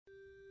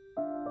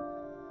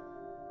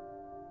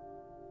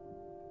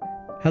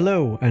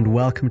Hello and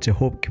welcome to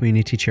Hope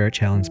Community Church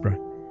Helensburgh.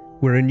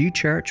 We're a new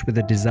church with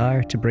a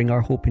desire to bring our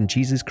hope in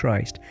Jesus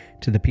Christ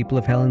to the people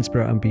of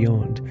Helensburgh and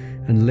beyond,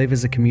 and live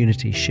as a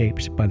community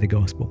shaped by the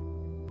gospel.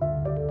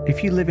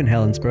 If you live in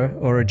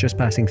Helensburgh or are just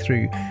passing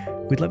through,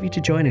 we'd love you to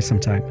join us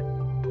sometime.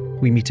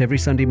 We meet every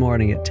Sunday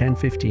morning at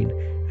 10:15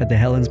 at the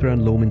Helensburgh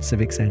and Lomond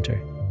Civic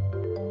Centre.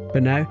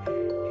 But now,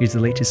 here's the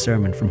latest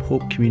sermon from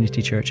Hope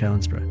Community Church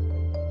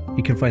Helensburgh.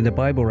 You can find the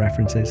Bible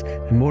references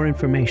and more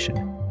information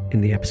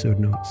in the episode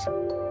notes.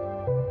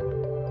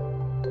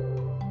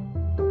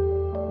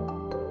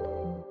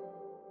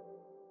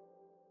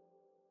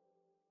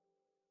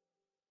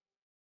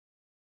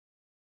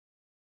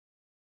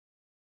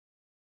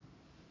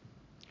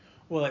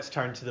 Well, let's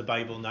turn to the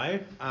Bible now,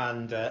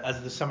 and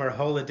as the summer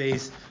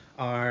holidays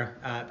are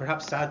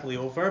perhaps sadly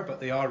over,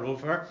 but they are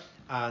over,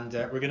 and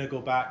we're going to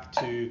go back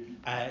to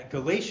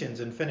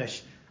Galatians and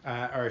finish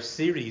our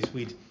series.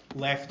 We'd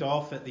left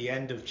off at the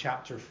end of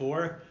chapter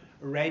 4,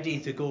 ready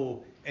to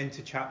go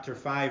into chapter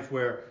 5,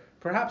 where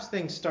perhaps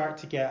things start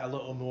to get a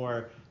little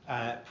more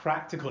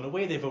practical. In a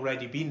way, they've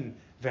already been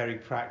very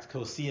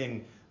practical,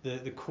 seeing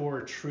the core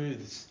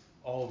truths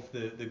of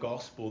the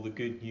gospel, the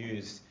good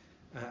news.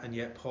 And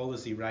yet Paul,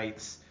 as he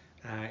writes,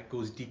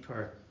 goes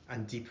deeper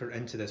and deeper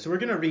into this. So we're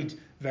going to read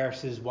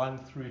verses 1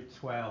 through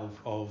 12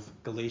 of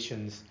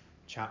Galatians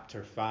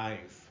chapter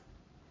 5.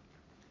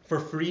 For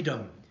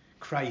freedom,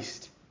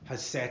 Christ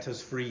has set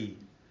us free.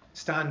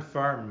 Stand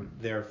firm,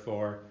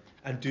 therefore,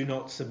 and do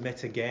not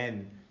submit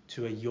again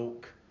to a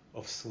yoke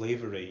of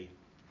slavery.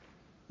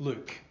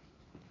 Look,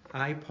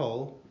 I,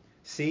 Paul,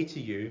 say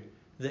to you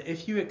that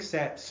if you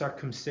accept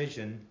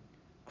circumcision,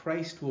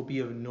 Christ will be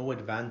of no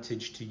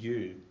advantage to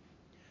you.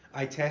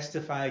 I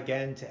testify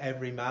again to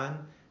every man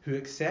who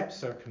accepts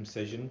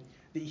circumcision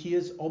that he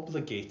is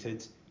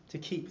obligated to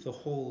keep the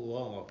whole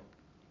law.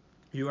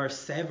 You are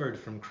severed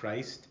from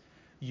Christ,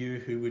 you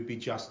who would be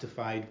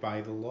justified by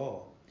the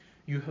law.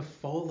 You have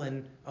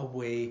fallen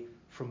away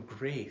from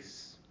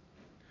grace.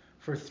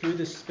 For through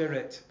the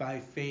Spirit, by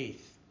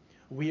faith,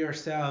 we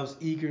ourselves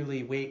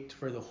eagerly wait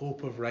for the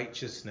hope of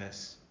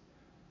righteousness.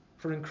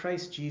 For in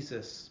Christ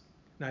Jesus,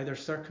 neither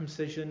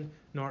circumcision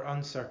nor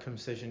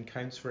uncircumcision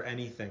counts for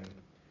anything,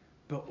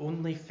 but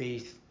only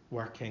faith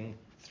working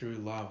through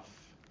love.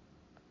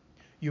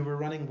 You were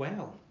running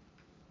well.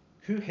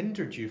 Who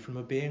hindered you from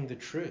obeying the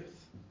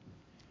truth?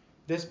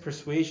 This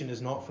persuasion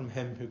is not from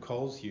him who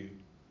calls you.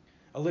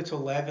 A little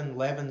leaven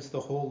leavens the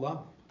whole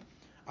lump.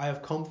 I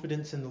have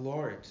confidence in the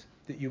Lord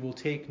that you will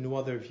take no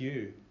other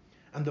view,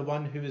 and the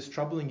one who is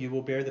troubling you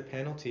will bear the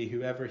penalty,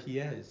 whoever he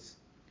is.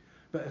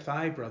 But if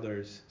I,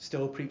 brothers,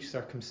 still preach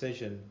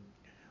circumcision,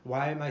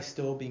 why am I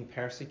still being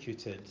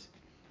persecuted?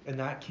 In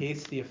that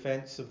case, the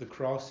offence of the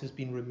cross has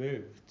been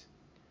removed.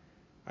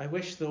 I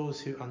wish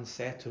those who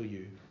unsettle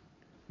you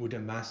would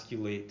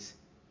emasculate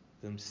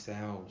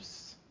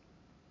themselves.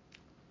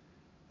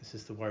 This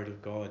is the word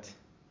of God.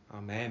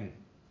 Amen.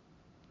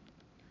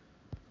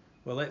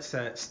 Well, let's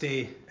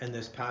stay in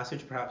this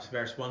passage. Perhaps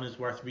verse 1 is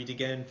worth reading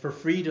again. For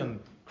freedom,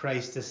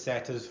 Christ has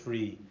set us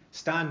free.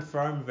 Stand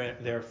firm,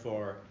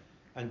 therefore,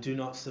 and do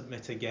not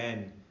submit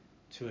again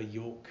to a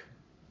yoke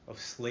of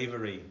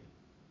slavery.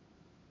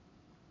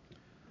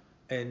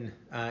 In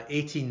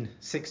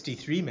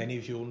 1863, many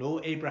of you will know,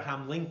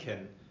 Abraham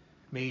Lincoln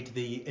made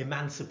the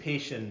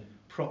Emancipation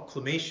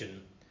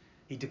Proclamation.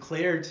 He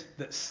declared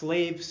that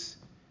slaves,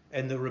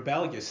 in the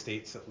rebellious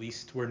states at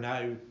least, were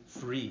now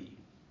free.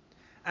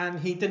 And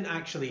he didn't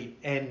actually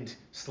end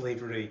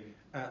slavery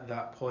at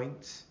that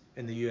point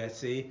in the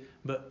USA,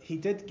 but he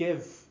did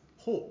give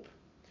hope.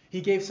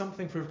 He gave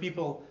something for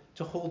people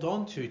to hold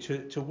on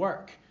to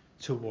work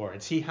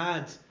towards. He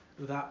had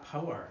that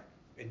power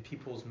in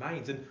people's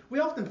minds. And we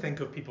often think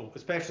of people,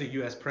 especially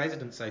US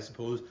presidents, I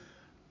suppose,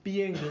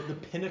 being the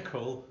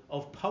pinnacle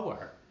of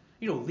power,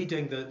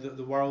 leading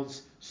the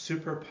world's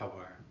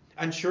superpower.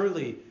 And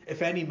surely,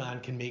 if any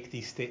man can make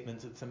these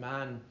statements, it's a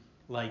man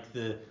like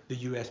the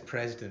US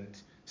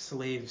president.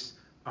 Slaves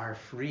are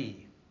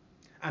free.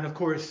 And of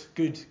course,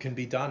 good can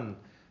be done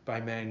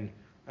by men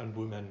and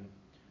women.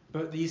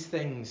 But these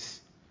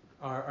things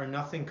are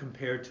nothing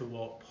compared to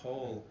what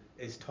Paul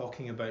is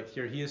talking about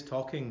here. He is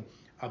talking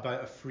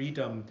about a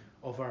freedom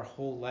of our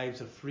whole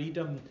lives, a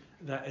freedom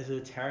that is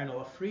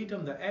eternal, a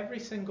freedom that every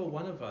single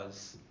one of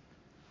us,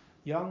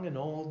 young and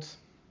old,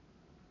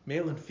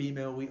 male and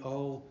female, we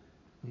all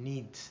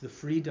need, the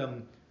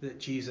freedom that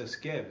Jesus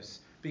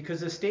gives.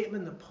 Because the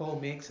statement that Paul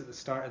makes at the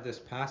start of this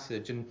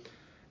passage, and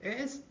it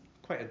is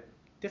quite a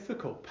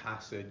difficult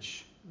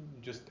passage,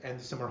 just end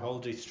the summer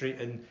holiday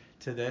straight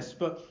into this,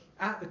 but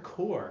at the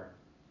core,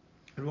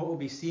 and what we'll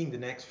be seeing the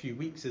next few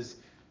weeks, is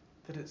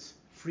that it's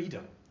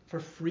freedom. For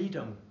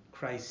freedom,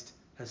 Christ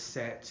has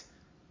set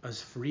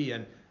us free.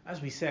 And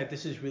as we said,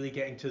 this is really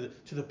getting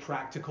to the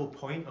practical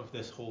point of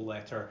this whole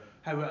letter,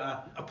 how it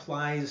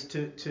applies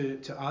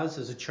to us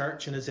as a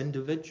church and as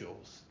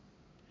individuals.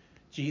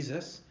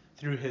 Jesus,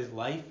 through his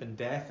life and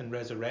death and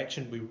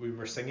resurrection, we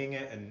were singing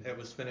it and it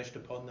was finished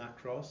upon that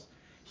cross,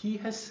 he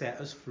has set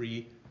us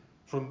free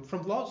from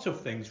lots of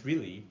things,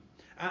 really.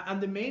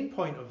 And the main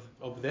point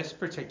of this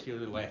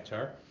particular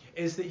letter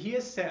is that he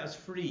has set us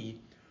free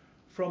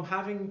from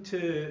having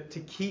to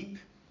keep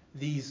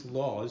these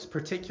laws,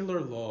 particular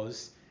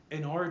laws,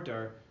 in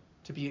order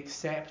to be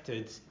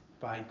accepted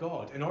by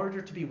God, in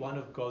order to be one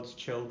of God's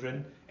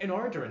children, in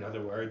order, in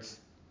other words,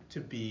 to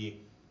be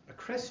a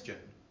Christian.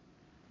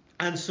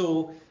 And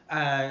so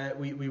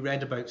we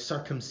read about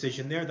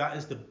circumcision there. That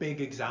is the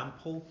big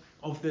example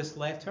of this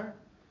letter,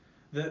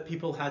 that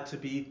people had to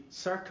be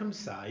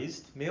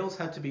circumcised, males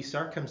had to be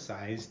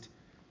circumcised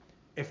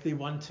if they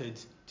wanted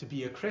to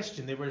be a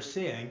Christian. They were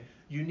saying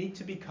you need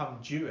to become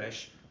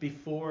Jewish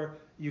before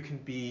you can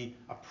be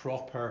a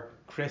proper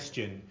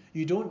Christian.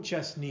 You don't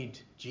just need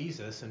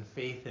Jesus and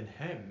faith in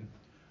him.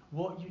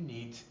 What you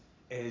need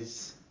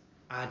is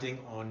adding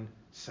on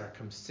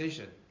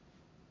circumcision.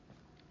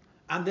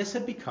 And this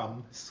had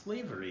become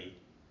slavery.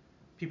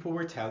 People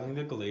were telling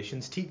the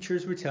Galatians,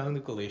 teachers were telling the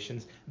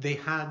Galatians, they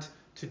had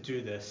to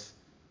do this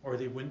or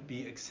they wouldn't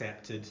be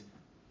accepted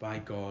by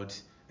God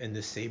in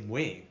the same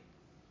way.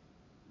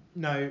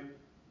 Now,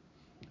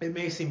 it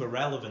may seem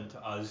irrelevant to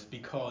us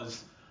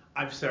because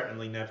I've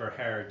certainly never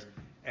heard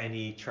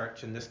any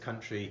church in this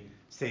country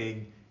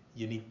saying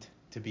you need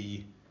to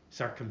be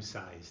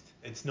circumcised.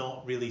 It's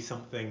not really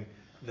something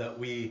that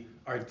we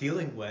are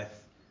dealing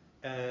with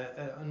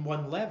on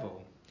one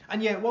level.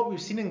 And yet what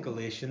we've seen in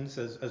Galatians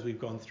as we've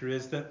gone through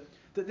is that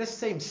this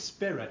same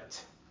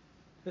spirit,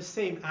 the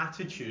same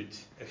attitude,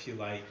 if you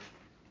like,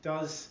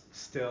 does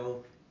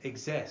still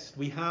exist.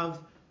 We have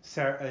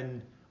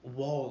certain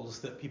walls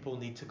that people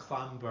need to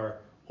clamber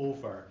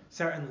over,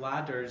 certain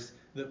ladders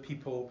that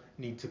people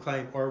need to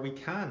climb, or we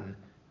can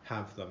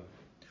have them.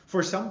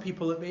 For some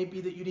people, it may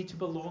be that you need to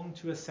belong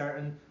to a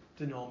certain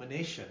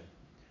denomination,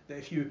 that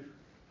if you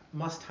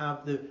must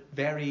have the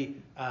very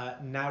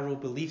narrow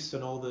beliefs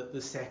on all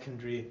the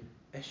secondary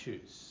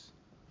issues.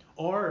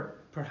 Or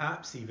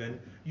perhaps even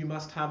you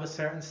must have a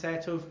certain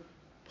set of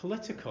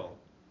political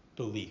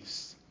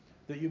beliefs,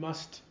 that you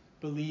must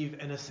believe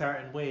in a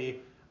certain way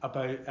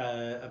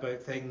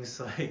about things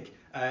like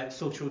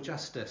social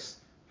justice,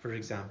 for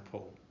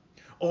example.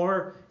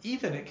 Or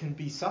even it can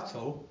be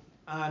subtle,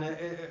 and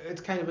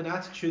it's kind of an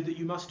attitude that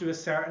you must do a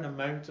certain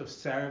amount of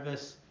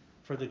service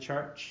for the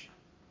church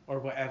or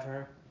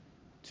whatever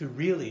to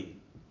really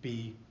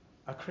be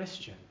a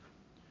Christian.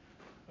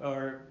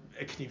 Or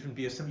it can even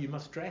be you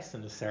must dress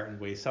in a certain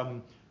way.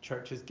 Some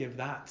churches give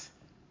that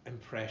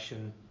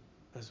impression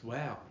as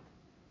well.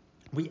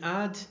 We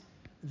add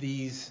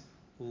these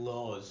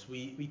laws.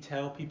 We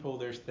tell people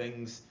there's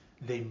things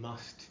they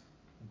must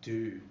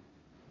do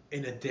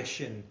in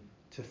addition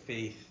to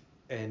faith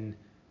in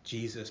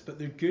Jesus. But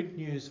the good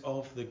news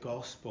of the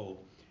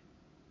gospel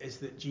is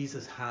that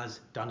Jesus has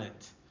done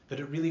it, that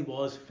it really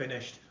was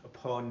finished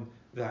upon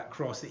that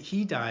cross, that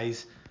he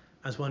dies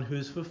as one who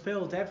has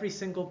fulfilled every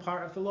single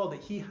part of the law,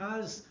 that he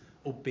has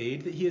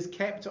obeyed, that he has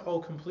kept it all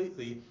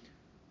completely,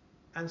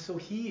 and so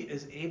he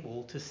is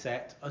able to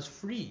set us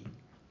free.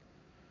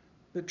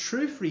 The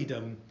true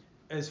freedom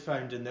is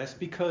found in this,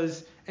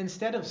 because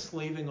instead of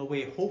slaving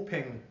away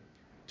hoping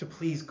to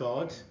please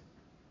God,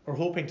 or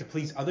hoping to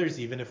please others,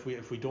 even if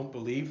we don't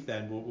believe,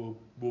 then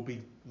we'll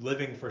be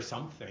living for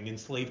something,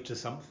 enslaved to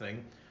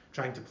something,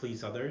 trying to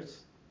please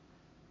others.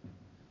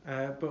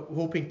 But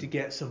hoping to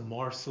get some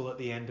morsel at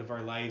the end of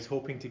our lives,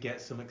 hoping to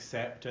get some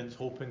acceptance,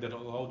 hoping that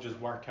it'll all just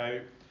work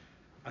out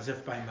as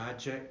if by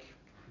magic.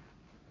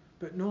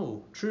 But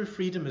no, true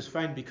freedom is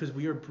found because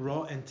we are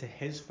brought into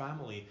his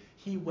family.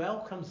 He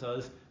welcomes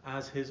us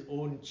as his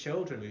own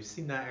children. We've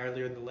seen that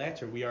earlier in the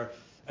letter. We are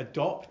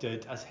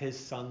adopted as his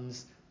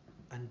sons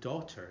and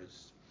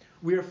daughters.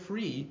 We are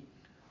free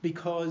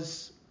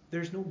because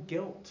there's no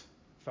guilt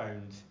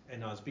found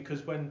in us.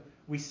 Because when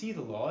we see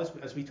the law,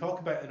 as we talk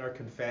about in our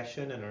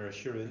confession and our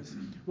assurance,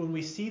 when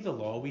we see the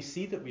law, we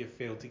see that we have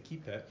failed to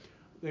keep it.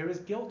 There is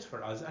guilt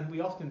for us, and we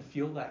often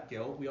feel that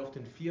guilt. We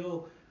often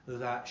feel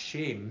that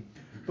shame.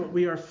 But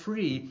we are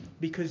free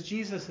because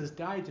Jesus has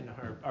died in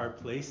our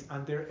place,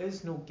 and there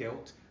is no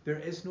guilt, there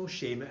is no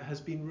shame. It has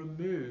been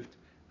removed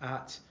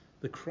at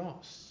the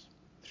cross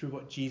through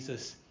what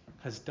Jesus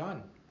has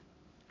done.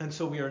 And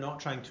so we are not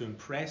trying to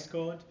impress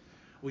God.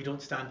 We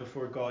don't stand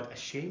before God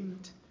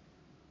ashamed.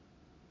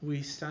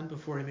 We stand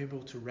before him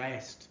able to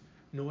rest,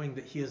 knowing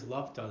that he has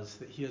loved us,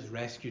 that he has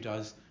rescued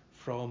us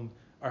from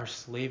our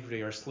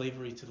slavery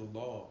to the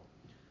law,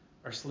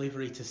 our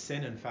slavery to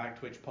sin, in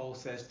fact, which Paul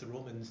says to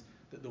Romans,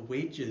 that the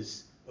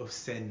wages of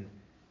sin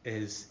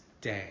is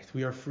death.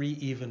 We are free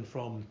even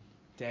from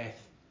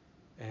death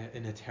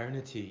in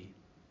eternity.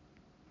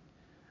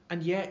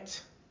 And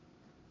yet,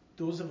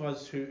 those of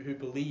us who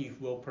believe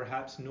will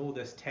perhaps know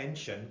this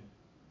tension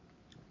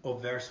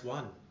of verse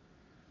 1.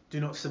 Do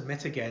not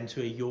submit again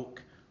to a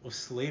yoke of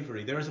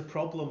slavery. There is a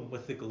problem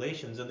with the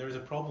Galatians, and there is a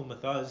problem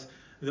with us,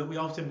 that we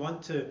often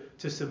want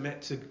to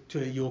submit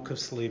to a yoke of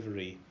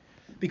slavery.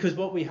 Because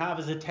what we have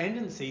is a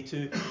tendency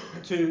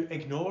to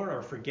ignore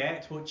or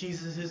forget what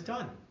Jesus has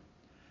done.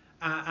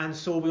 And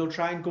so we'll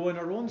try and go in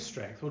our own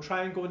strength. We'll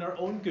try and go in our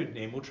own good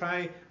name. We'll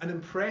try and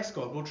impress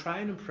God. We'll try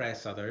and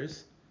impress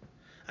others.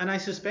 And I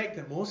suspect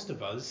that most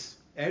of us,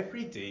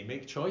 every day,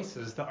 make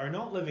choices that are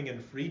not living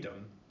in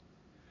freedom,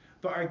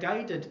 but are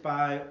guided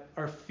by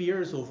our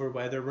fears over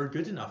whether we're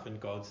good enough in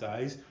God's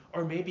eyes,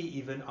 or maybe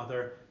even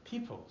other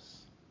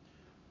people's.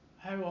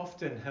 How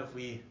often have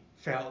we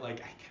felt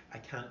like, I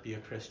can't be a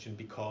Christian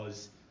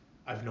because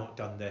I've not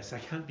done this. I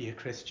can't be a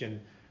Christian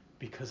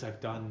because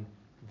I've done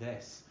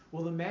this.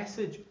 Well, the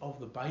message of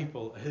the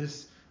Bible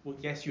is, well,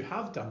 yes, you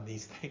have done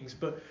these things,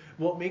 but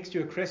what makes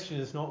you a Christian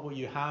is not what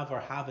you have or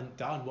haven't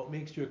done. What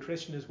makes you a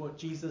Christian is what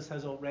Jesus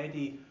has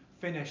already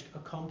finished,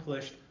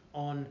 accomplished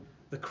on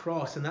the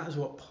cross. And that is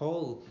what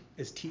Paul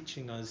is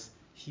teaching us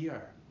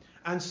here.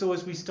 And so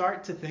as we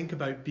start to think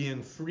about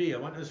being free, I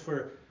want us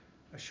for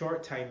a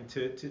short time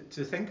to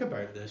think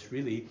about this,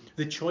 really.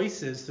 The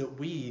choices that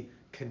we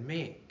can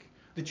make.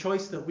 The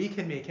choice that we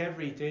can make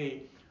every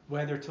day,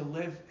 whether to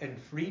live in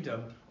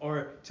freedom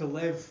or to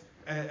live,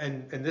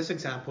 in this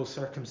example,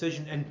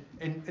 circumcision,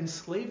 in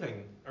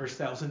enslaving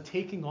ourselves and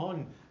taking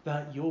on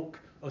that yoke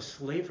of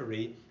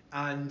slavery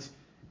and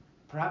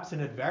perhaps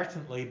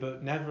inadvertently,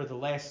 but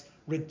nevertheless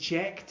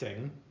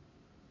rejecting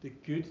the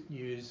good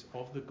news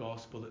of the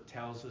gospel that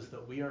tells us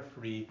that we are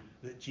free,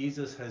 that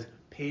Jesus has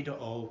paid it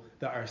all,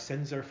 that our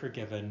sins are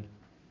forgiven,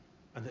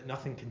 and that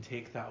nothing can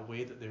take that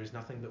away, that there is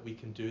nothing that we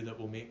can do that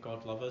will make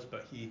God love us,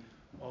 but he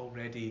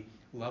already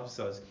loves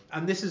us.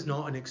 And this is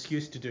not an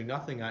excuse to do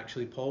nothing,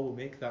 actually. Paul will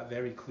make that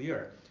very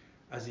clear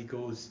as he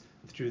goes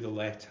through the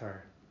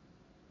letter.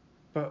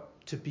 But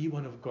to be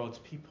one of God's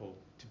people,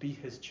 to be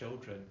his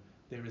children,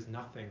 there is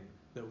nothing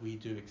that we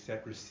do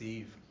except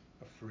receive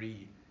a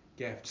free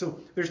gift. So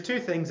there's two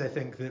things I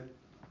think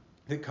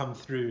that come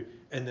through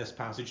in this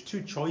passage,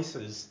 two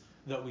choices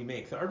that we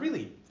make that are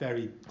really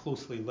very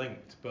closely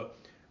linked, but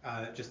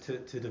just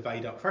to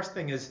divide up. First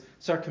thing is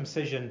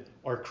circumcision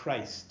or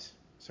Christ.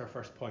 It's our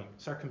first point.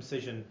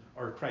 Circumcision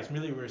or Christ.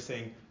 Really we're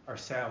saying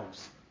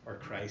ourselves or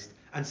Christ.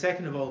 And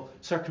second of all,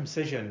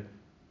 circumcision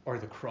or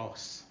the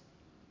cross.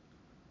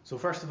 So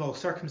first of all,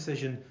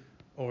 circumcision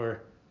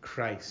or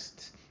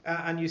Christ.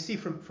 And you see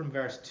from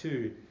verse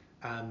 2,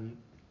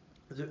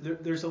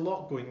 there's a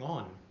lot going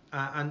on.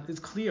 And it's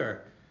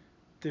clear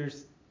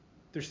there's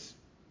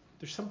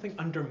something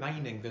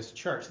undermining this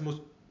church. The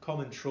most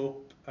common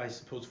trope, I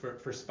suppose,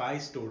 for spy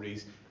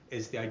stories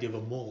is the idea of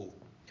a mole.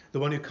 The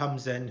one who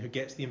comes in, who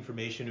gets the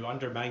information, who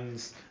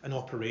undermines an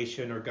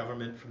operation or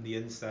government from the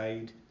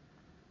inside.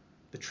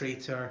 The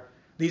traitor.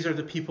 These are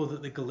the people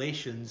that the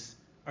Galatians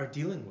are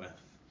dealing with.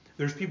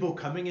 There's people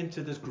coming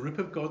into this group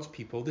of God's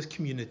people, this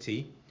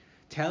community,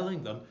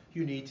 telling them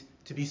you need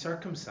to be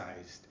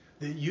circumcised,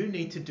 that you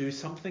need to do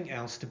something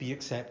else to be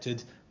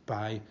accepted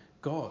by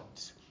God.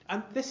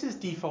 And this is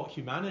default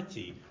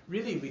humanity.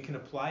 Really, we can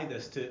apply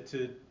this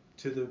to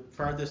the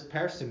furthest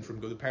person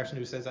from God, the person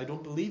who says, I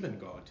don't believe in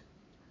God.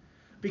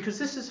 Because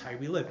this is how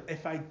we live.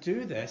 If I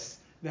do this,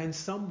 then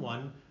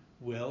someone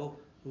will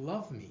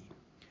love me.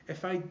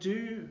 If I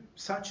do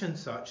such and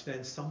such,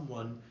 then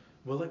someone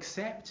will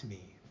accept me.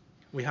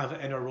 We have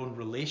it in our own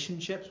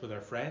relationships with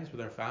our friends,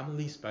 with our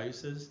family,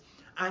 spouses,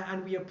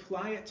 and we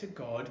apply it to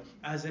God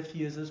as if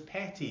he is as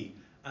petty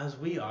as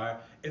we are.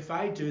 If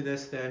I do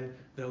this, then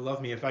they'll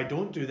love me. If I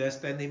don't do this,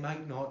 then they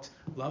might not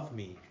love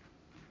me.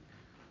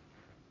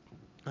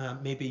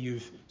 Maybe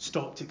you've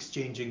stopped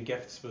exchanging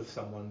gifts with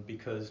someone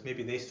because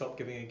maybe they stopped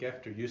giving a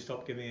gift or you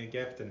stopped giving a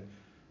gift, and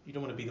you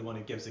don't want to be the one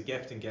who gives a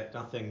gift and get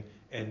nothing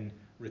in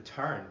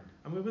return.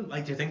 And we wouldn't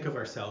like to think of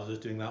ourselves as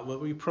doing that,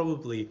 but we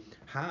probably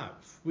have.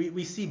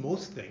 We see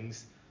most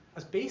things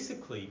as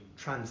basically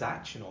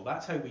transactional.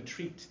 That's how we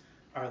treat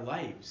our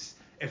lives.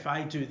 If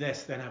I do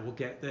this, then I will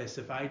get this.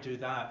 If I do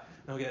that,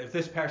 I'll get. If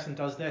this person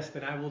does this,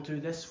 then I will do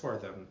this for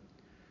them.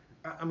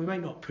 And we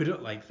might not put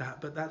it like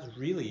that, but that's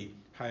really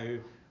how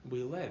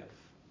we live.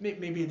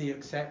 Maybe the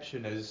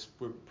exception is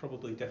we're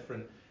probably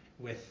different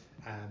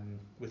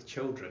with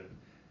children.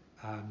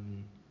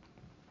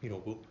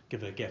 We'll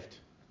give a gift,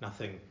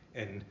 nothing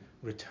in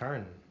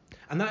return.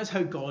 And that is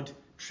how God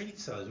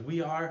treats us.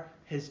 We are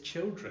his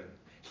children.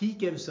 He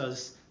gives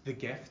us the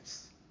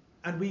gifts,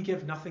 and we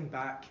give nothing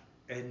back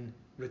in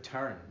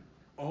return.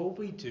 All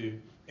we do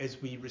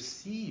is we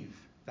receive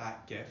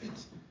that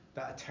gift,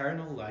 that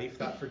eternal life,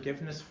 that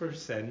forgiveness for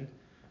sin.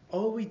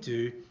 All we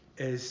do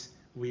is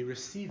we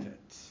receive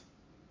it.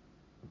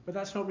 But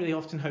that's not really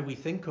often how we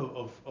think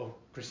of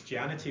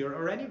Christianity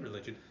or any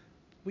religion.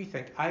 We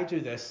think, I do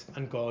this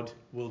and God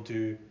will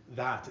do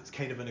that. It's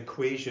kind of an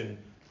equation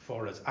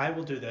for us. I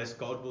will do this,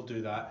 God will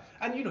do that.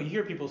 And you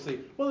hear people say,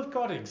 well, if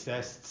God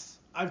exists,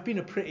 I've been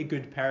a pretty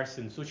good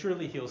person, so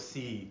surely he'll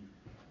see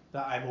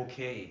that I'm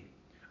okay.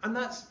 And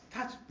that's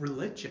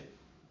religion.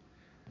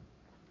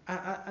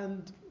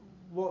 And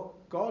what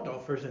God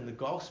offers in the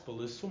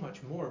gospel is so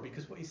much more,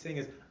 because what he's saying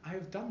is, I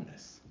have done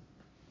this.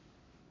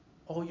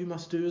 All you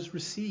must do is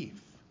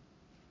receive.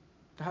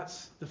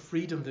 That's the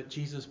freedom that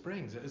Jesus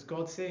brings. It is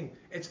God saying,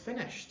 it's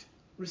finished.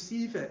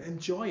 Receive it.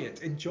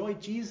 Enjoy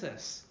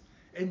Jesus.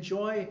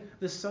 Enjoy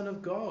the Son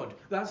of God.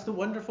 That's the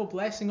wonderful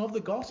blessing of the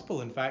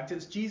gospel, in fact.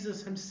 It's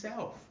Jesus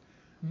himself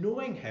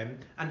knowing him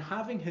and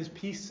having his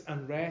peace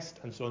and rest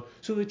and so on.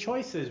 So the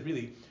choice is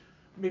really,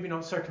 maybe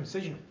not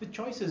circumcision, the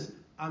choice is,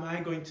 am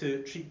I going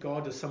to treat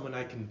God as someone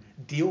I can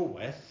deal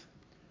with?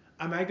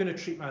 Am I going to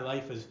treat my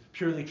life as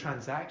purely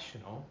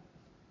transactional?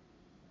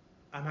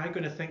 Am I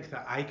going to think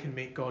that I can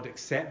make God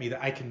accept me,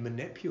 that I can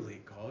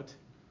manipulate God?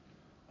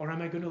 Or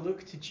am I going to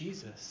look to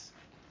Jesus?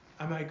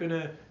 Am I going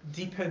to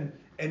deepen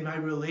in my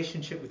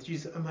relationship with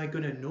Jesus? Am I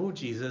going to know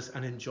Jesus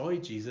and enjoy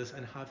Jesus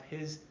and have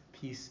his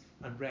peace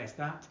and rest?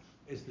 That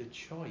is the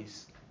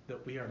choice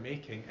that we are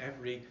making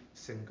every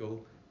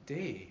single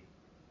day.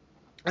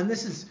 And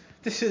this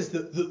is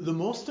the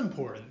most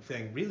important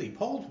thing, really.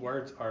 Paul's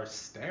words are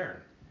stern.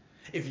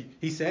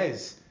 He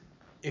says,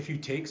 if you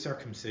take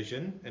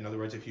circumcision, in other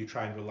words, if you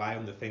try and rely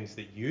on the things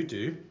that you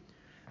do,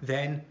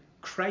 then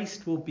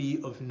Christ will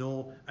be of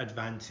no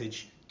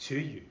advantage to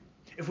you.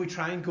 If we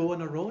try and go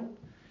on our own,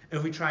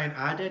 if we try and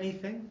add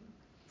anything,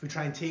 if we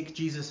try and take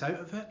Jesus out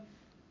of it,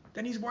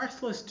 then he's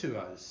worthless to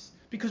us.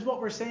 Because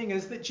what we're saying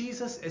is that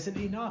Jesus isn't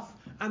enough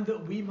and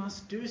that we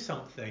must do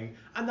something.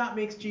 And that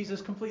makes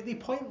Jesus completely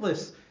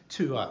pointless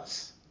to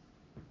us.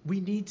 We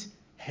need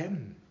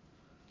him.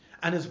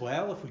 And as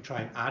well, if we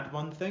try and add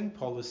one thing,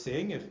 Paul is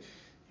saying, if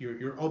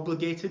you're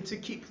obligated to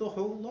keep the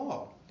whole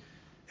law.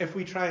 If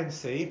we try and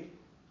say,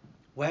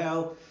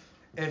 well,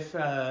 if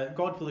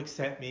God will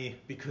accept me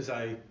because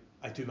I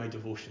do my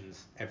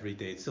devotions every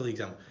day, silly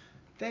example,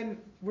 then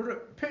we're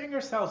putting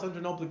ourselves under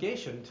an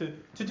obligation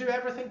to do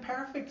everything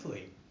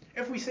perfectly.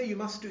 If we say you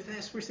must do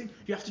this, we're saying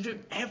you have to do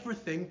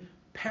everything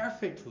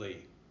perfectly.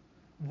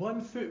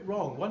 1 foot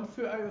wrong, 1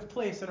 foot out of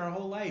place in our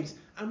whole lives,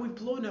 and we've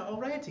blown it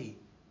already.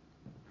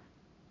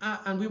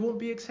 And we won't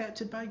be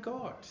accepted by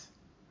God.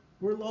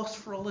 We're lost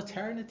for all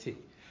eternity.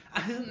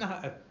 And isn't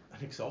that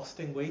an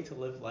exhausting way to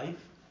live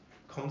life?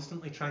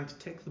 Constantly trying to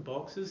tick the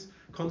boxes,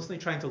 constantly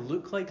trying to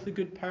look like the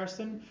good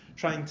person,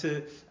 trying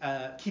to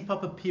keep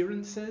up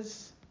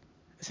appearances.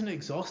 Isn't it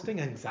exhausting,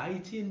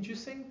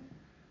 anxiety-inducing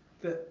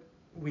that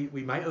we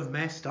might have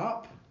messed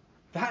up?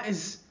 That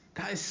is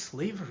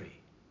slavery.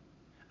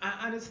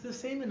 And it's the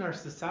same in our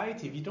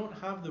society. If you don't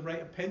have the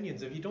right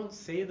opinions, if you don't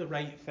say the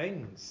right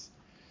things,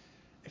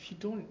 if you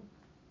don't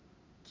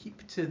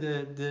keep to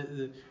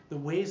the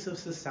ways of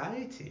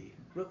society,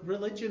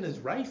 religion is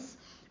rife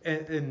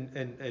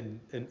in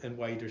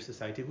wider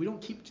society. If we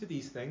don't keep to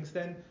these things,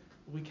 then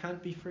we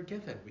can't be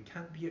forgiven, we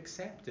can't be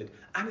accepted.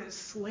 And it's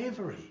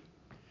slavery.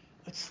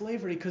 It's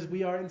slavery because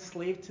we are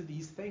enslaved to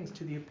these things,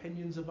 to the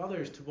opinions of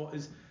others, to what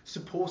is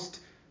supposed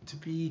to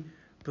be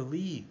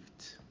believed.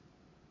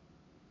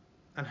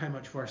 And how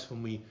much worse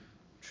when we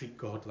treat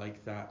God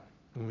like that,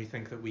 when we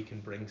think that we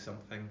can bring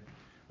something,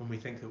 when we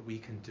think that we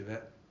can do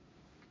it.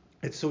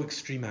 It's so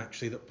extreme,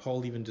 actually, that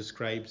Paul even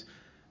describes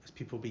as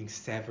people being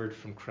severed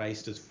from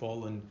Christ, as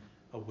fallen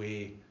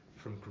away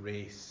from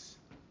grace.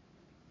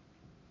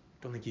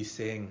 I don't think he's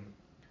saying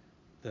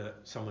that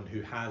someone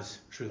who has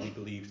truly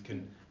believed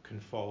can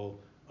fall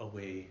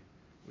away.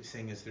 What he's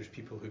saying is there's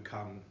people who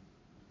come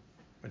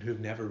and who've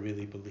never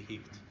really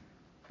believed,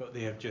 but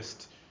they have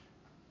just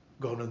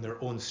gone on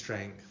their own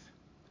strength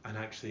and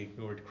actually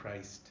ignored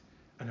Christ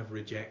and have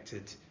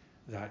rejected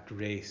that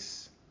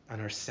grace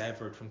and are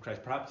severed from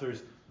Christ. Perhaps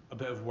there's a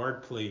bit of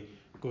wordplay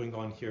going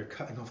on here.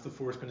 Cutting off the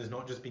foreskin is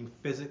not just being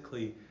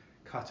physically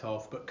cut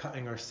off, but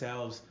cutting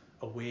ourselves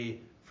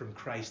away from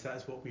Christ. That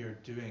is what we are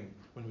doing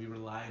when we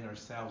rely on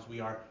ourselves.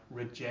 We are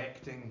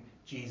rejecting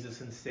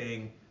Jesus and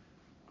saying,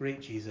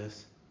 great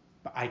Jesus,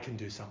 but I can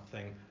do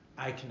something.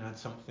 I can add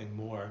something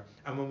more.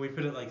 And when we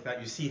put it like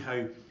that, you see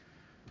how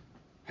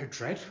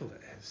dreadful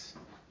it is.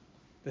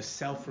 This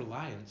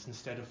self-reliance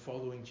instead of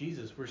following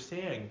Jesus. We're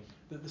saying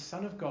that the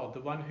Son of God,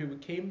 the one who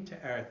came to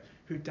earth,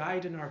 who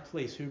died in our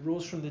place, who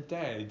rose from the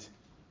dead,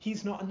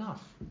 he's not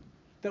enough.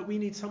 That we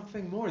need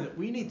something more, that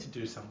we need to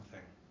do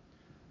something.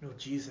 No,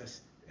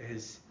 Jesus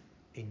is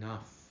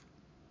enough.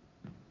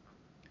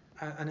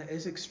 And it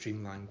is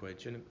extreme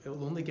language, and it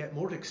will only get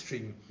more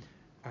extreme,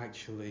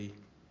 actually.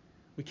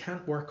 We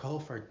can't work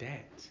off our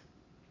debt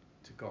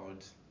to God,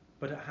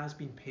 but it has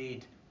been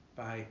paid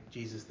by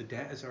Jesus. The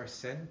debt is our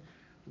sin.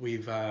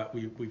 We've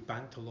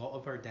banked a lot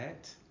of our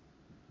debt,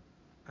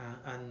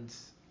 and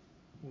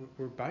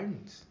we're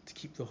bound to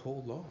keep the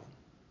whole law.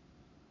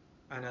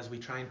 And as we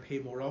try and pay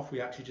more off, we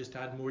actually just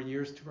add more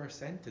years to our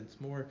sentence,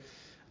 more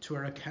to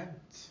our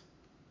account.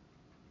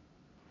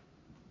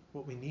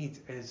 What we need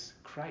is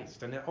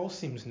Christ. And it all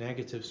seems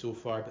negative so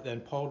far, but then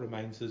Paul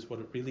reminds us what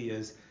it really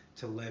is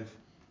to live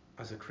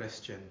as a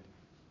Christian.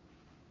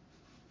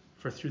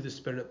 For through the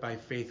Spirit by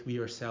faith we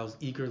ourselves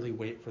eagerly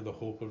wait for the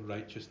hope of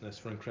righteousness.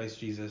 For in Christ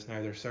Jesus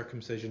neither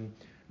circumcision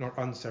nor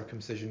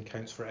uncircumcision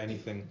counts for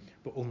anything,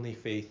 but only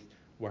faith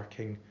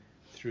working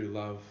through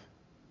love.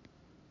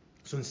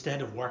 So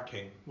instead of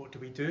working, what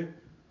do?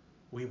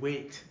 We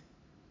wait.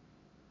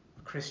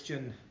 A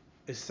Christian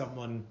is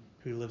someone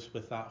who lives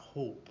with that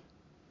hope,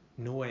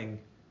 knowing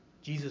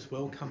Jesus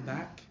will come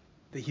back,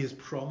 that he has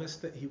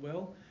promised that he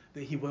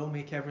will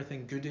make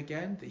everything good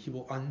again, that he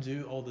will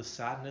undo all the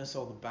sadness,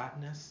 all the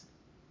badness.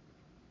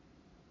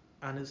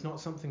 And it's not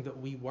something that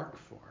we work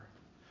for.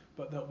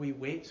 but that we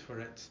wait for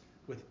it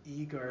with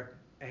eager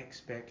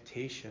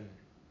expectation.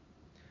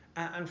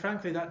 And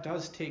frankly, that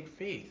does take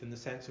faith in the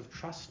sense of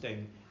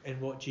trusting in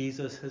what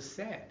Jesus has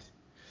said.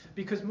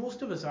 Because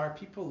most of us are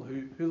people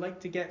who like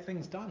to get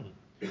things done,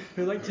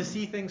 who like to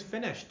see things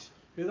finished,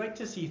 who like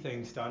to see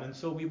things done, and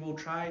so we will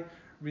try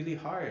really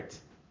hard.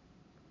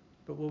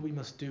 But what we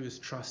must do is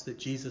trust that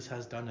Jesus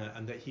has done it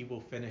and that he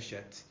will finish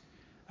it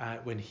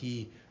when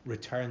he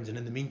returns. And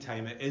in the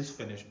meantime, it is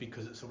finished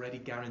because it's already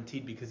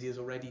guaranteed, because he has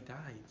already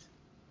died.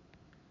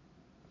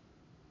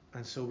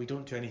 And so we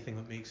don't do anything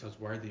that makes us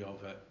worthy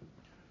of it.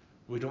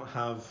 We don't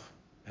have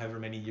however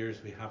many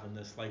years we have in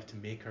this life to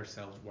make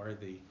ourselves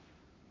worthy.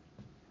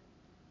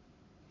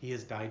 He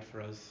has died for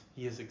us.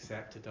 He has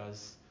accepted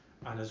us.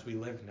 And as we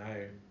live now,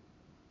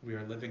 we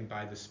are living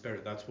by the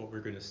Spirit. That's what we're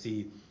going to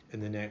see in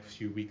the next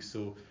few weeks.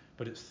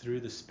 But it's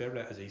through the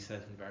Spirit, as he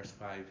says in verse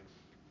 5,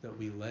 that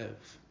we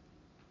live.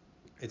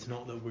 It's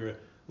not that we're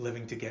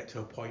living to get to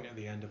a point at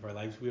the end of our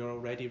lives. We are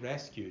already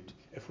rescued.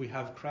 If we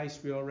have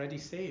Christ, we are already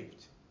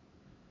saved.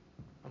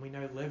 And we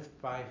now live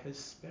by his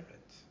Spirit.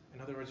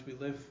 In other words, we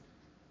live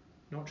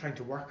not trying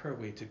to work our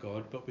way to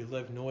God, but we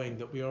live knowing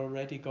that we are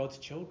already God's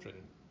children,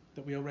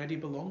 that we already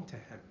belong to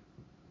him.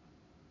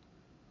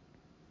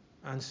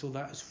 And so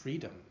that is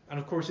freedom. And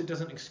of course, it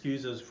doesn't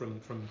excuse us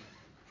from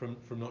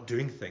not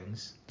doing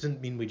things. It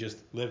doesn't mean we just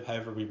live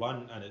however we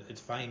want and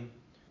it's fine.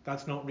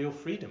 That's not real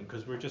freedom,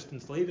 because we're just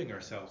enslaving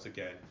ourselves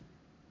again.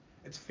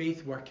 It's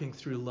faith working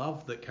through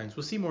love that counts.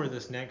 We'll see more of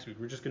this next week.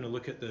 We're just going to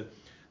look at the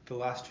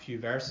last few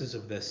verses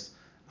of this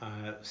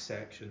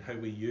section, how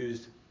we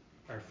use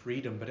our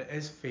freedom. But it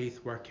is faith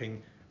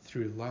working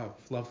through love.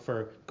 Love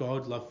for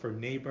God, love for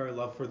neighbour,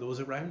 love for those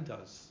around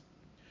us.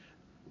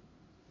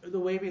 The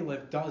way we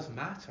live does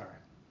matter,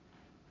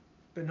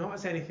 but not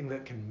as anything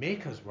that can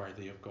make us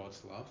worthy of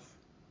God's love,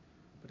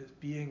 but as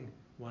being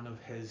one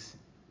of his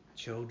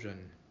children.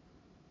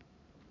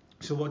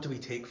 So what do we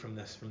take from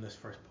this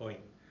first point?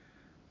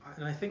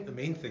 And I think the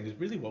main thing is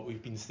really what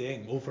we've been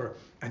saying over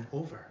and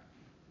over.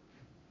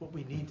 What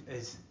we need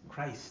is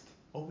Christ.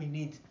 What we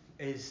need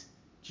is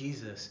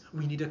Jesus.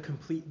 We need a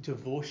complete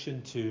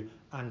devotion to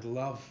and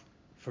love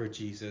for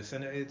Jesus.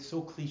 And it's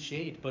so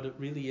cliched, but it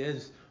really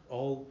is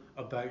all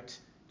about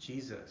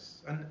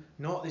Jesus. And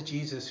not the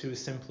Jesus who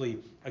is simply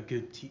a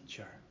good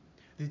teacher.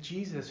 The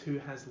Jesus who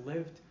has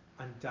lived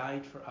and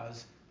died for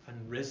us and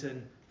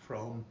risen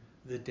from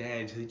the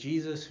dead. The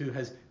Jesus who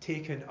has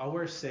taken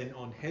our sin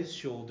on his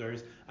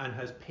shoulders and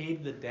has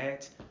paid the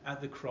debt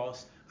at the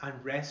cross and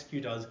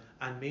rescued us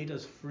and made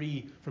us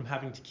free from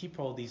having to keep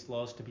all these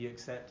laws to be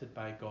accepted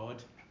by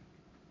God,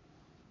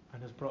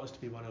 and has brought us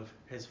to be one of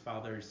his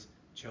Father's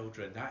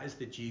children. That is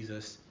the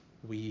Jesus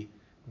we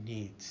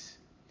need.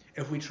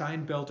 If we try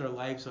and build our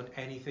lives on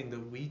anything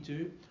that we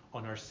do,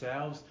 on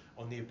ourselves,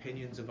 on the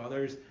opinions of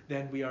others,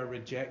 then we are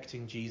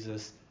rejecting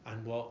Jesus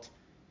and what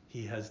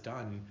he has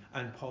done.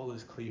 And Paul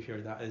is clear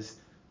here, that is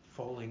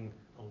falling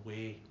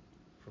away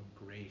from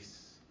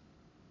grace.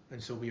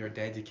 And so we are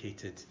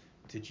dedicated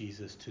to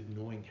Jesus, to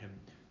knowing him,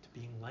 to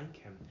being like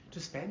him, to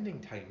spending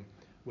time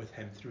with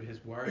him through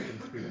his word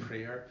and through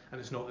prayer.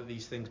 And it's not that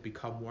these things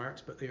become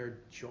works, but they are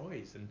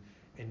joys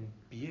in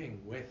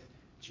being with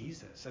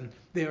Jesus. And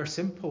they are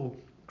simple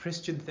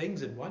Christian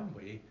things in one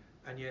way,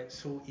 and yet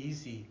so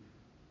easy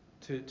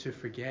to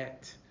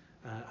forget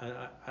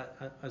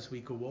as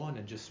we go on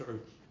and just sort of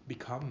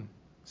become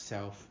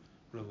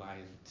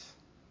self-reliant.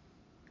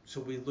 So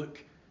we look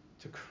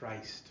to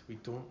Christ. We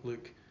don't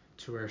look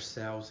to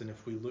ourselves. And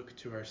if we look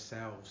to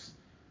ourselves,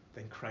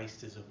 then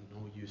Christ is of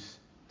no use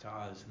to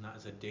us. And that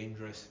is a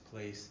dangerous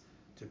place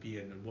to be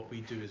in. And what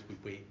we do is we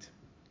wait.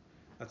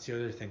 That's the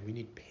other thing. We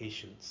need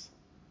patience.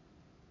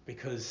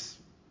 Because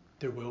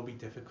there will be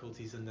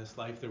difficulties in this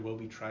life. There will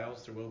be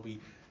trials. There will be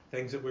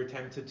things that we're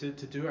tempted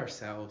to do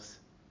ourselves.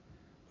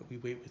 But we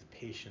wait with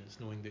patience,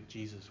 knowing that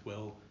Jesus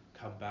will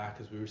come back.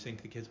 As we were saying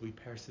to the kids, we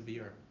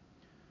persevere.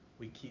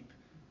 We keep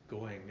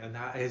going. And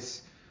that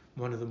is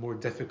one of the more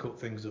difficult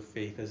things of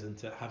faith,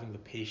 isn't it? Having the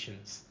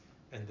patience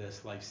in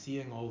this life,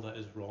 seeing all that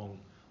is wrong,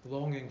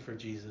 longing for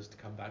Jesus to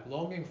come back,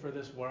 longing for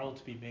this world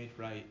to be made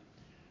right.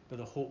 But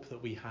the hope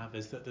that we have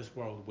is that this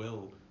world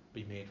will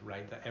be made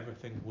right, that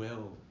everything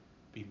will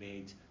be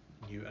made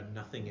new, and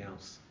nothing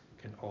else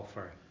can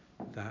offer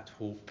that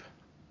hope.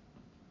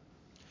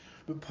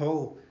 But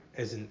Paul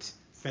isn't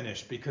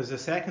finished, because the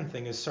second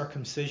thing is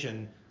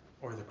circumcision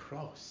or the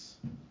cross.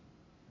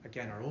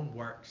 Again, our own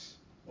works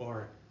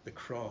or the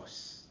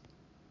cross.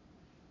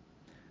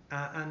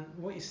 And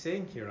what he's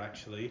saying here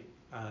actually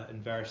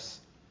in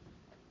verse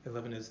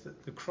 11 is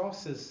that the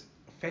cross is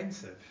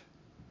offensive.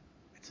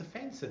 It's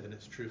offensive in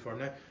its true form.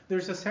 Now,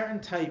 there's a certain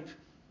type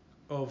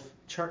of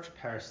church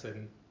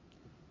person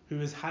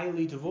who is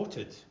highly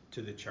devoted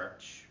to the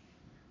church,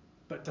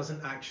 but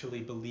doesn't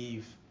actually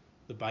believe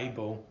the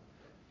Bible,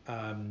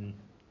 doesn't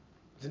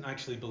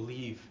actually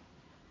believe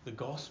the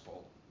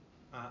gospel.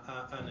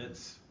 And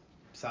it's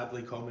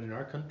sadly common in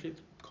our country,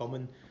 it's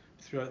common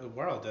throughout the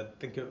world. I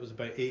think it was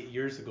about 8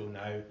 years ago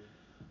now,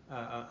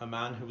 a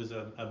man who was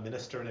a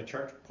minister in a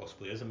church,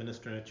 possibly is a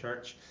minister in a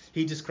church.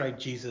 He described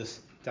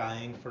Jesus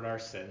dying for our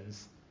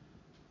sins.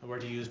 The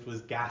word he used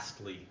was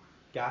ghastly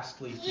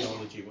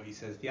theology, what he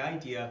says. The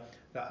idea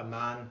that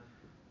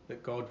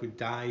that God would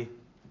die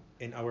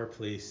in our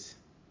place,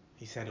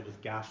 he said it was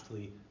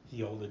ghastly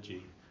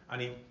theology.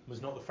 And he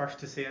was not the first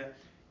to say it.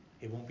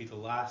 He won't be the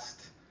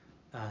last.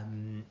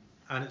 And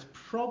it's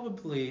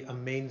probably a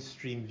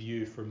mainstream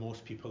view for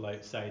most people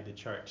outside the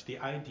church. The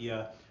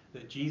idea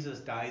that Jesus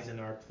dies in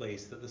our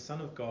place, that the Son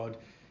of God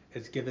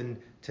is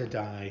given to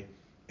die,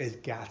 is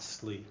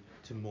ghastly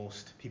to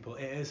most people.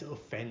 It is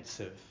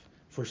offensive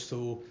for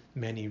so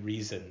many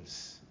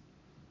reasons.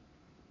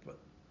 But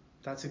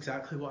that's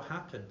exactly what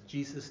happened.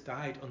 Jesus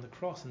died on the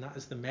cross, and that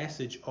is the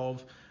message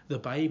of the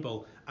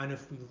Bible. And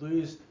if we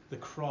lose the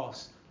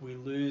cross, we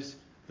lose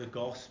the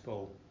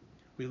gospel.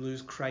 We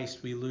lose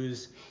Christ, we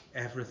lose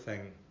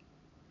everything.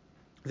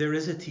 There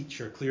is a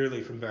teacher,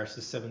 clearly from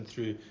verses 7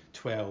 through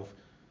 12,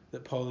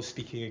 that Paul is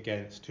speaking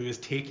against, who is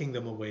taking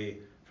them away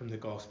from the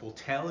gospel,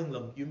 telling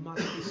them, you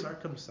must be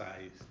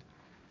circumcised.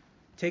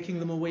 Taking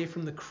them away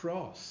from the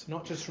cross,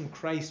 not just from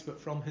Christ, but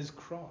from his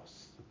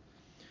cross.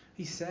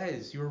 He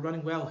says, you are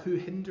running well. Who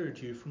hindered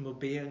you from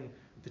obeying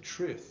the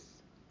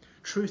truth?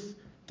 Truth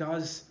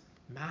does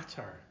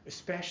matter,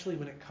 especially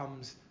when it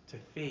comes to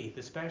faith,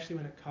 especially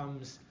when it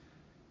comes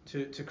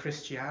to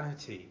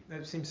Christianity.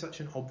 That seems such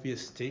an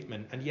obvious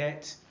statement, and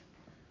yet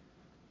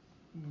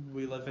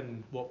we live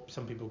in what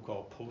some people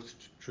call a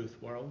post-truth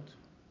world.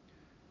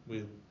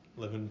 We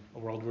live in a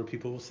world where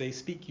people will say,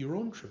 speak your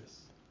own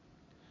truth.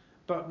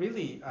 But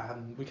really,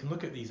 we can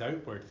look at these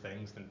outward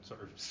things and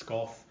sort of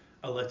scoff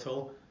a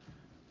little,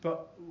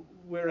 but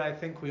where I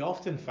think we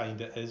often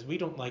find it is we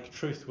don't like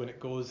truth when it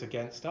goes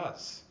against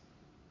us.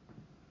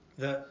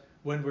 That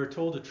when we're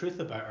told the truth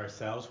about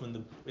ourselves,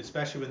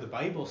 especially when the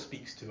Bible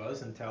speaks to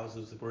us and tells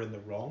us that we're in the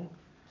wrong,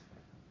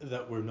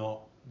 that we're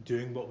not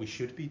doing what we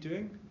should be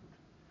doing,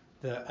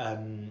 that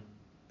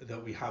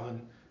we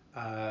haven't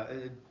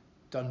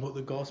done what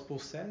the gospel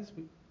says,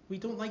 we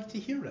don't like to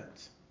hear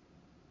it.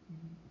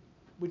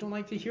 We don't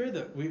like to hear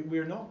that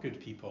we're not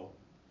good people,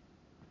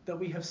 that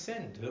we have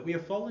sinned, that we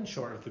have fallen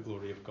short of the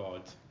glory of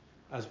God,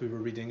 as we were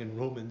reading in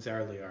Romans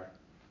earlier,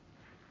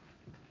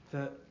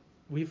 that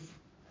we've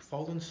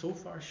fallen so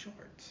far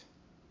short.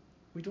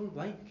 We don't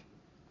like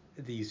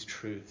these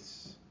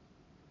truths.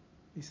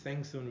 These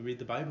things, when we read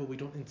the Bible, we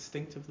don't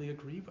instinctively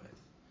agree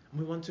with.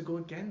 And we want to go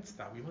against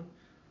that. We want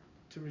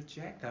to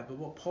reject that. But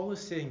what Paul is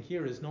saying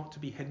here is not to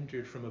be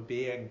hindered from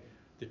obeying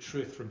the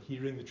truth, from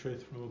hearing the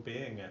truth, from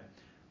obeying it.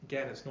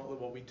 Again, it's not that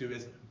what we do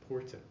isn't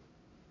important.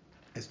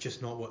 It's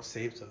just not what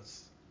saves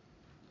us.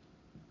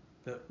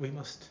 That we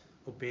must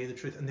obey the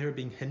truth, and they're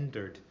being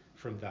hindered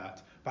from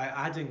that. By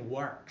adding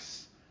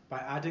works, by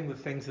adding the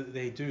things that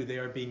they do, they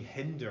are being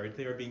hindered,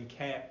 they are being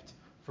kept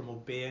from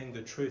obeying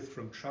the truth,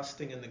 from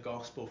trusting in the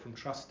gospel, from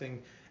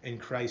trusting in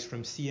Christ,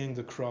 from seeing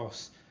the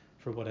cross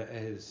for what it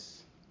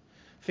is.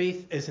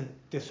 Faith isn't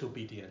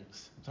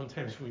disobedience.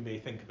 Sometimes we may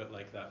think of it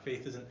like that.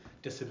 Faith isn't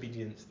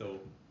disobedience, though.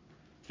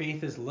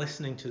 Faith is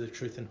listening to the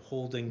truth and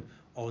holding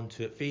on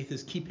to it. Faith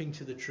is keeping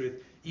to the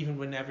truth even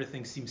when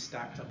everything seems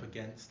stacked up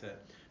against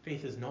it.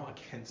 Faith is not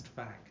against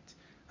fact,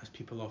 as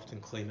people often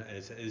claim it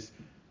is. It is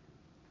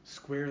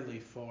squarely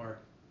for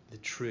the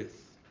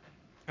truth.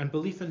 And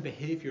belief and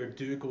behavior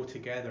do go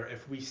together.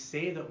 If we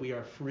say that we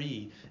are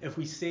free, if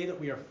we say that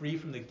we are free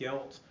from the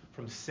guilt,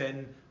 from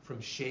sin, from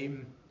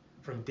shame,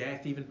 from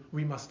death even,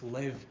 we must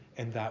live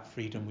in that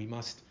freedom. We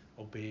must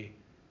obey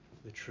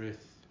the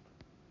truth.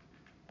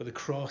 But the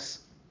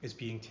cross is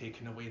being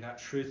taken away. That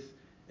truth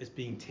is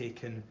being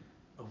taken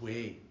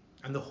away.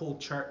 And the whole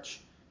church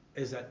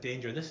is at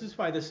danger. This is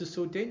why this is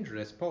so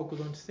dangerous. Paul goes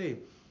on to say,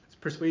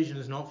 persuasion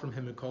is not from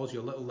him who calls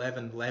you. A little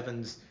leaven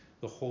leavens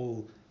the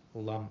whole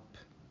lump.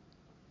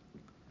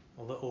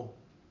 A little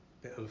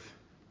bit of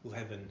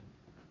leaven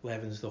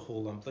leavens the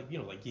whole lump.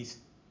 Like yeast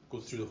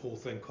goes through the whole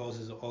thing,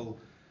 causes it all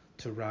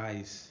to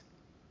rise.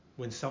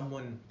 When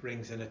someone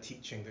brings in a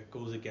teaching that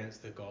goes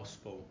against the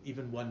gospel,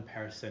 even one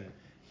person,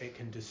 it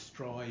can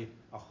destroy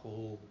a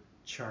whole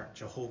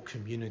church, a whole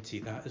community.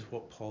 That is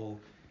what Paul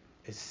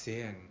is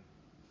saying.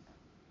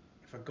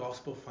 If a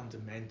gospel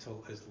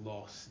fundamental is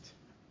lost,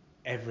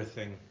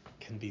 everything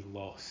can be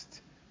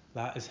lost.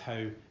 That is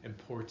how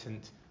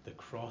important the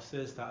cross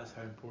is. That is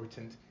how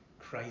important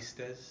Christ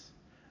is.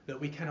 That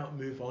we cannot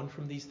move on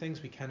from these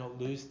things. We cannot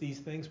lose these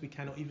things. We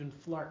cannot even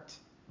flirt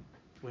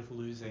with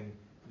losing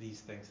these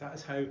things. That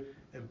is how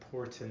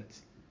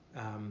important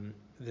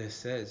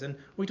this is. And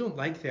we don't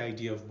like the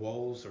idea of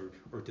walls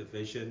or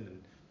division,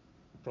 and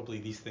probably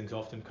these things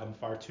often come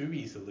far too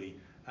easily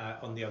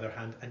on the other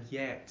hand, and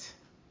yet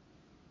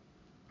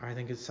I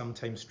think it's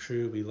sometimes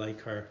true we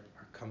like our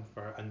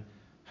comfort and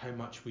how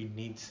much we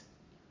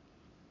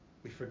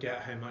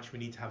forget how much we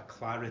need to have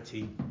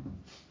clarity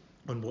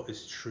on what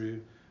is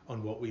true,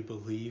 on what we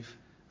believe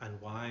and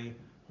why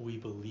we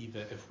believe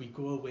it. If we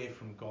go away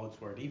from God's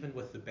word, even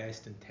with the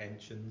best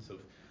intentions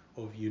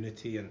of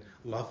unity and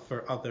love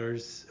for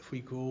others, if we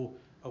go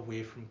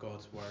away from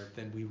God's word,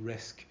 then we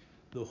risk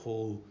the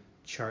whole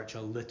church.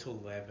 A little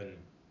leaven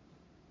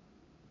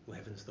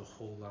leavens the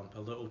whole lump.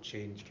 A little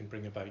change can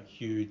bring about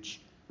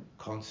huge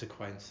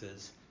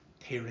consequences,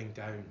 tearing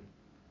down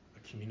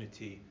a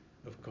community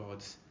of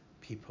God's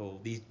people.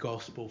 These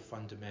gospel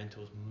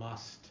fundamentals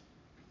must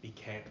be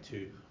kept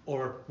to,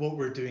 or what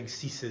we're doing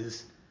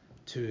ceases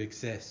to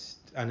exist.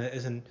 And it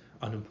isn't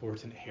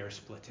unimportant hair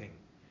splitting.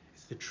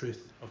 It's the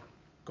truth of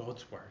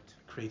God's word,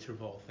 creator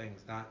of all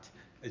things. That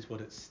is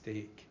what at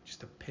stake.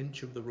 Just a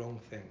pinch of the wrong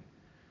thing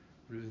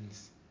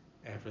ruins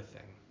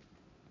everything.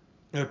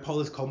 Now, Paul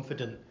is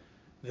confident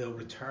they'll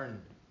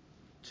return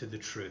to the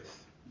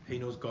truth. He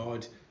knows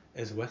God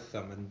is with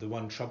them, and the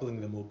one troubling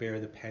them will bear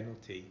the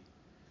penalty.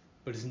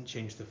 But it doesn't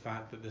change the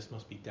fact that this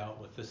must be dealt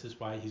with. This is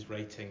why he's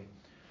writing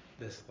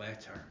this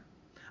letter.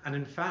 And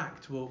in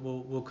fact,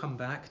 we'll come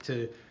back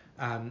to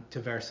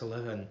verse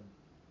 11.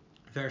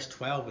 Verse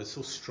 12 is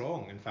so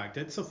strong. In fact,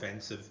 it's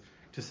offensive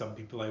to some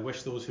people. I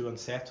wish those who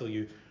unsettle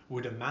you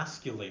would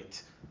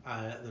emasculate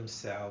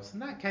themselves.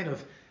 And that kind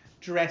of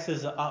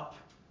dresses it up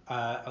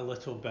a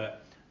little bit.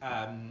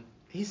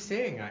 He's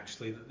saying,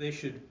 actually, that they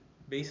should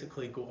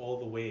basically go all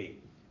the way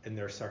in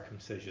their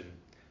circumcision,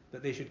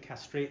 that they should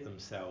castrate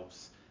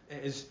themselves.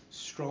 It is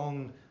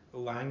strong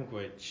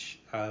language.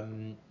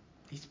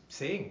 He's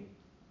saying,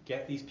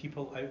 get these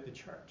people out of the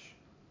church.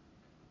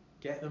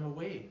 Get them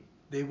away.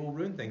 They will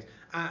ruin things.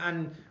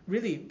 And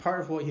really,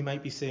 part of what he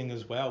might be saying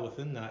as well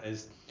within that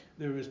is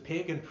there was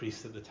pagan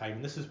priests at the time,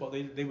 and this is what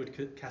they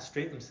would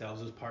castrate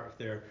themselves as part of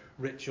their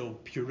ritual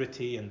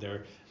purity and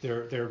their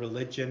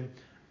religion.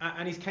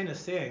 And he's kind of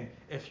saying,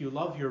 if you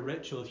love your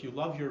ritual, if you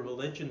love your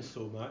religion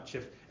so much,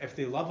 if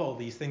they love all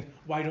these things,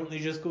 why don't they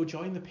just go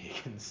join the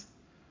pagans?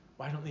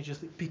 Why don't they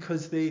just...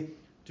 Because they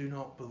do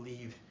not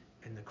believe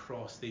in the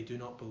cross. They do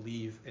not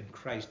believe in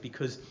Christ,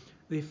 because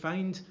they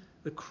find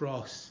the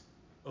cross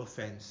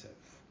offensive.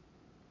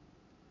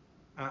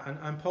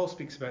 And Paul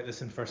speaks about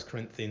this in 1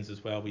 Corinthians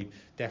as well. We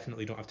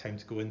definitely don't have time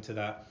to go into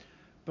that.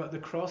 But the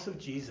cross of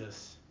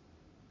Jesus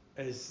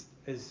is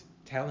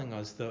telling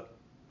us that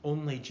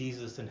only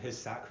Jesus and his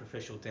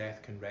sacrificial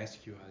death can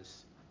rescue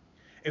us.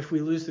 If we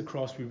lose the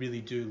cross, we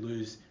really do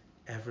lose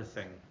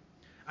everything.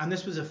 And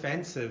this was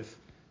offensive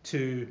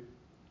to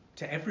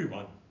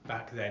everyone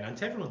back then, and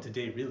to everyone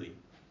today, really.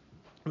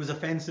 It was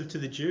offensive to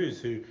the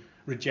Jews, who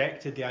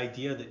rejected the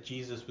idea that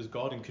Jesus was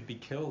God and could be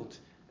killed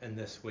in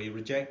this way.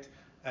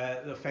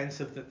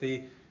 Offensive that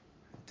they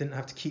didn't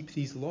have to keep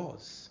these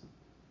laws.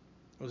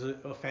 It was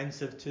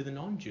offensive to the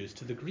non-Jews,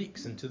 to the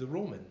Greeks and to the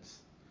Romans,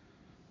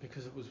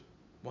 because it was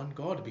one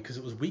God, because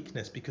it was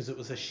weakness, because it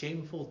was a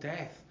shameful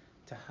death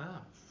to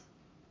have.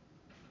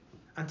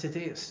 And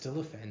today it's still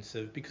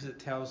offensive because it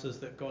tells us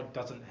that God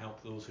doesn't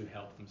help those who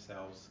help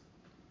themselves.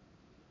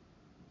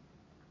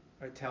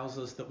 It tells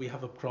us that we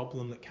have a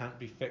problem that can't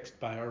be fixed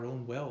by our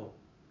own will,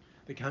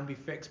 that can't be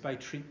fixed by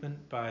treatment,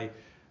 by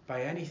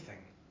anything.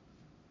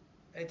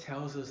 It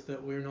tells us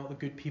that we're not the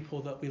good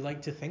people that we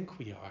like to think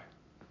we are.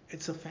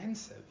 It's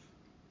offensive.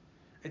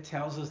 It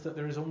tells us that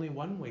there is only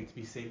one way to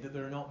be saved, that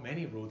there are not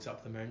many roads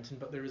up the mountain,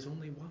 but there is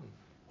only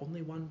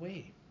one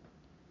way.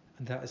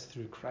 And that is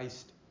through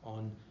Christ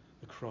on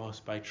the cross,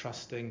 by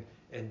trusting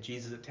in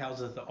Jesus. It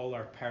tells us that all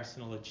our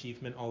personal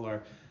achievement, all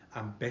our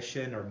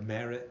ambition or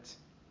merit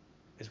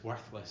is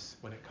worthless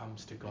when it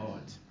comes to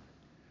God.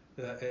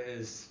 That it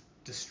is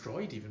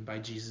destroyed even by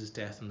Jesus'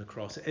 death on the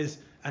cross. It is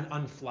an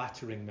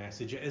unflattering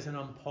message. It is an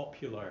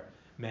unpopular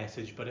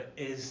message, but it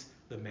is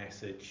the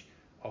message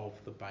of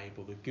the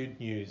Bible, the good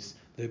news,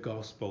 the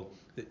gospel,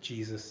 that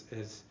Jesus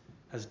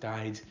has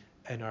died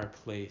in our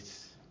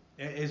place.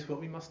 It is what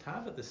we must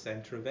have at the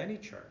centre of any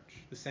church,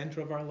 the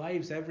centre of our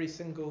lives every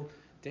single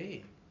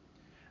day.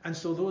 And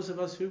so those of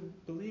us who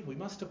believe, we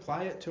must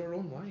apply it to our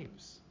own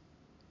lives.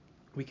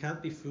 We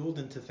can't be fooled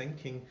into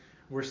thinking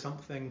we're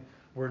something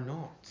we're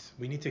not.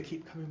 We need to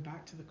keep coming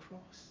back to the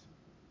cross.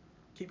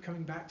 Keep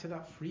coming back to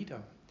that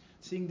freedom,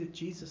 seeing that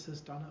Jesus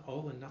has done it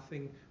all and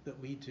nothing that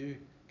we do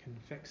can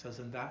fix us.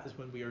 And that is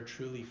when we are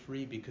truly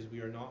free, because we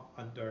are not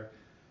under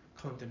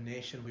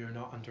condemnation, we are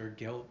not under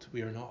guilt,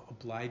 we are not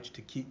obliged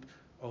to keep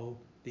all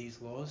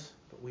these laws,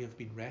 but we have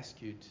been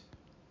rescued.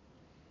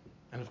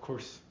 And of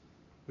course,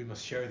 we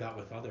must share that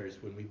with others.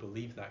 When we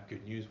believe that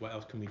good news, what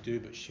else can we do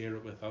but share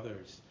it with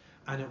others?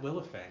 And it will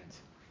offend.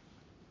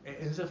 It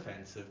is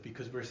offensive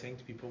because we're saying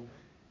to people,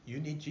 you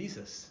need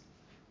Jesus.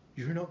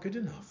 You're not good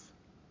enough.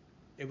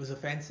 It was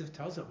offensive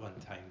to us at one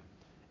time.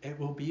 It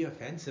will be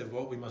offensive.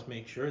 What we must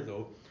make sure,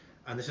 though,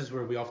 and this is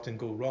where we often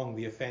go wrong,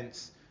 the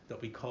offence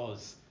that we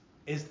cause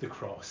is the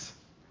cross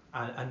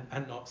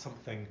and not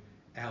something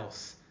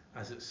else,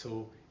 as it's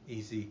so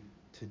easy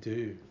to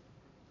do.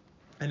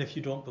 And if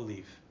you don't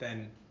believe,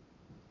 then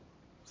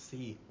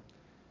see,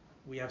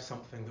 we have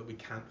something that we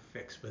can't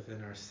fix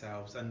within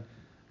ourselves. And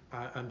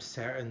I'm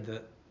certain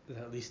that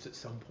at least at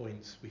some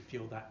points we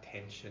feel that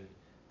tension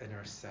in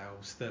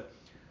ourselves, that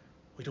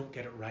we don't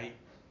get it right,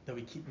 that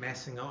we keep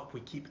messing up,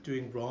 we keep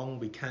doing wrong,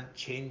 we can't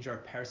change our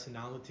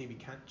personality, we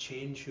can't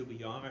change who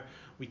we are,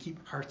 we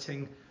keep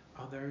hurting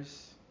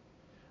others.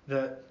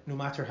 that no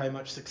matter how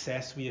much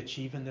success we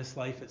achieve in this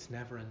life, it's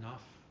never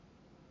enough.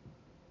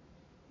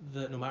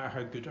 That no matter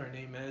how good our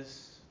name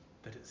is,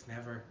 that it's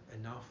never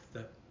enough,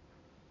 that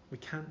we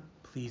can't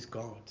please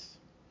God.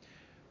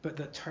 But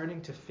that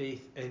turning to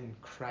faith in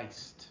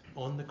Christ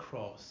on the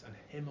cross and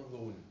Him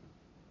alone,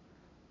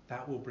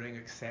 that will bring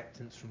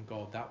acceptance from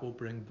God, that will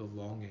bring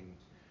belonging,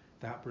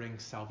 that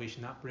brings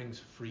salvation, that brings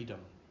freedom.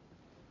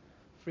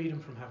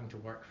 Freedom from having to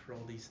work for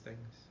all these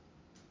things.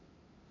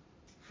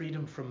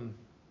 Freedom from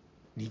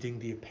needing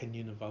the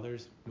opinion of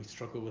others. We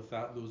struggle with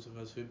that, those of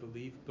us who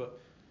believe, but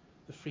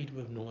the freedom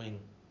of knowing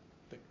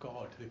that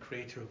God, the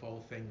creator of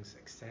all things,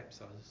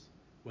 accepts us,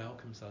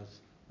 welcomes us,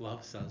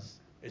 loves us,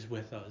 is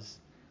with us,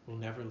 will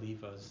never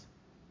leave us,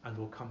 and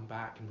will come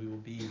back, and we will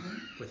be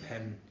with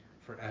Him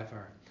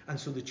forever. And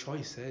so the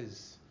choice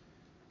is,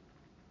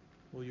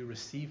 will you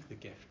receive the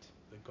gift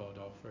that God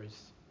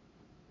offers,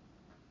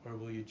 or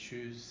will you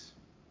choose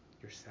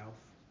yourself?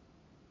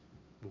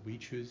 Will we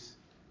choose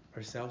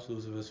ourselves,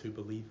 those of us who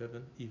believe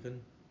even?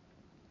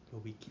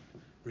 Will we keep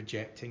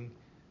rejecting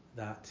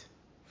that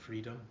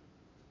freedom?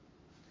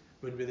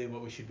 When really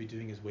what we should be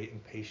doing is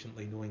waiting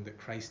patiently, knowing that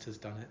Christ has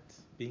done it,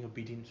 being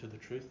obedient to the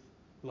truth,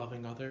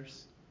 loving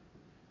others,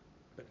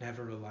 but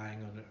never relying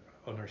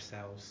on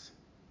ourselves,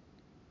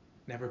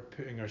 never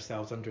putting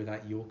ourselves under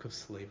that yoke of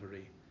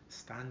slavery,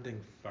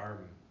 standing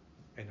firm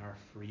in our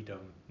freedom,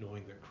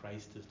 knowing that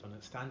Christ has done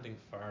it, standing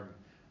firm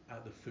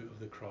at the foot of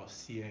the cross,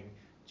 seeing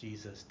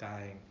Jesus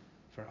dying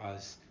for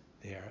us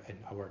there in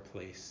our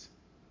place.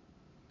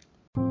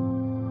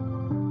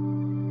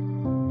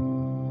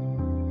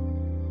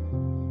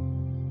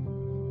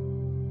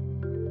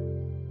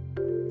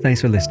 Thanks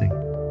for listening.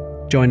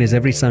 Join us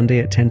every Sunday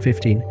at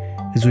 10:15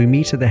 as we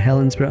meet at the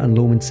Helensburgh and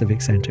Lomond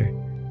Civic Centre.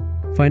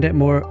 Find out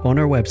more on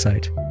our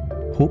website,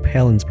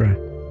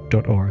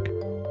 hopehelensburgh.org.